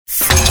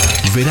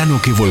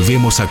Verano que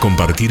volvemos a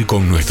compartir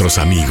con nuestros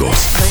amigos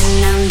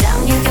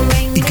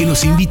y que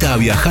nos invita a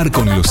viajar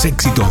con los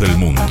éxitos del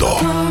mundo.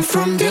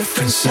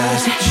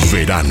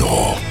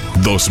 Verano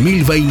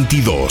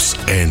 2022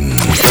 en...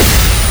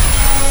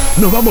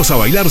 Nos vamos a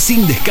bailar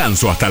sin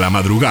descanso hasta la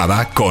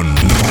madrugada con...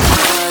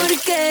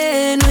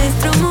 Porque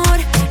nuestro amor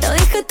lo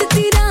dejaste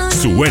tirando.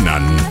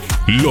 Suenan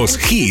los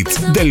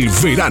hits del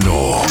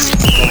verano.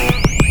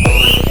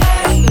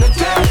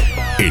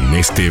 En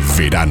este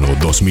verano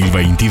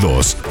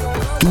 2022,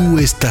 tu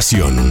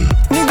estación.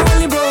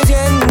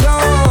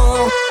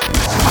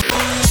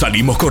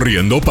 Salimos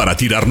corriendo para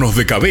tirarnos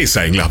de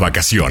cabeza en las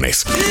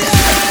vacaciones.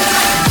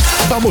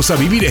 Vamos a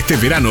vivir este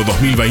verano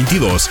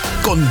 2022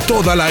 con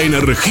toda la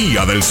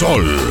energía del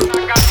sol.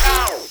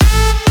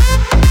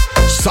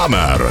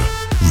 Summer,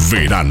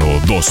 verano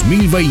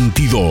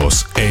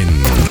 2022 en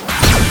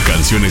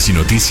Canciones y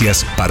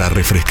Noticias para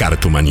refrescar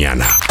tu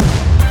mañana.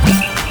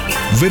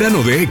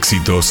 Verano de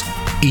éxitos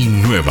y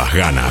nuevas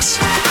ganas.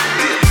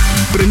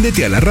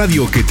 Prendete a la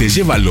radio que te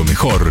lleva lo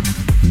mejor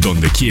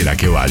donde quiera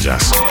que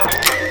vayas.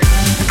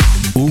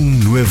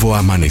 Un nuevo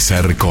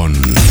amanecer con...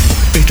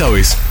 Esta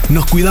vez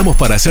nos cuidamos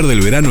para hacer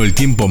del verano el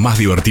tiempo más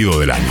divertido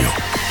del año.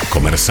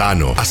 Comer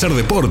sano, hacer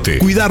deporte,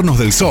 cuidarnos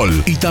del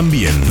sol y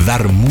también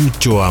dar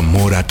mucho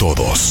amor a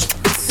todos.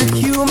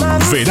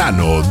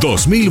 Verano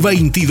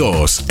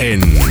 2022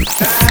 en...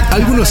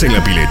 Algunos en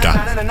la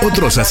pileta,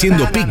 otros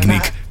haciendo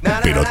picnic,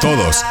 pero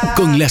todos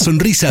con la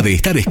sonrisa de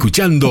estar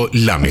escuchando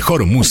la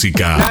mejor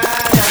música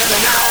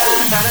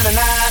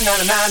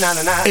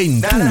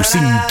en tu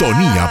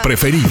sintonía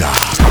preferida.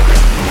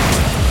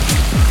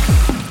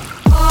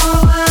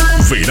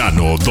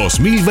 Verano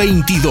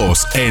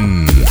 2022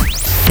 en...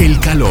 El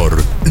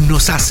calor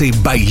nos hace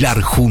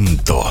bailar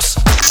juntos.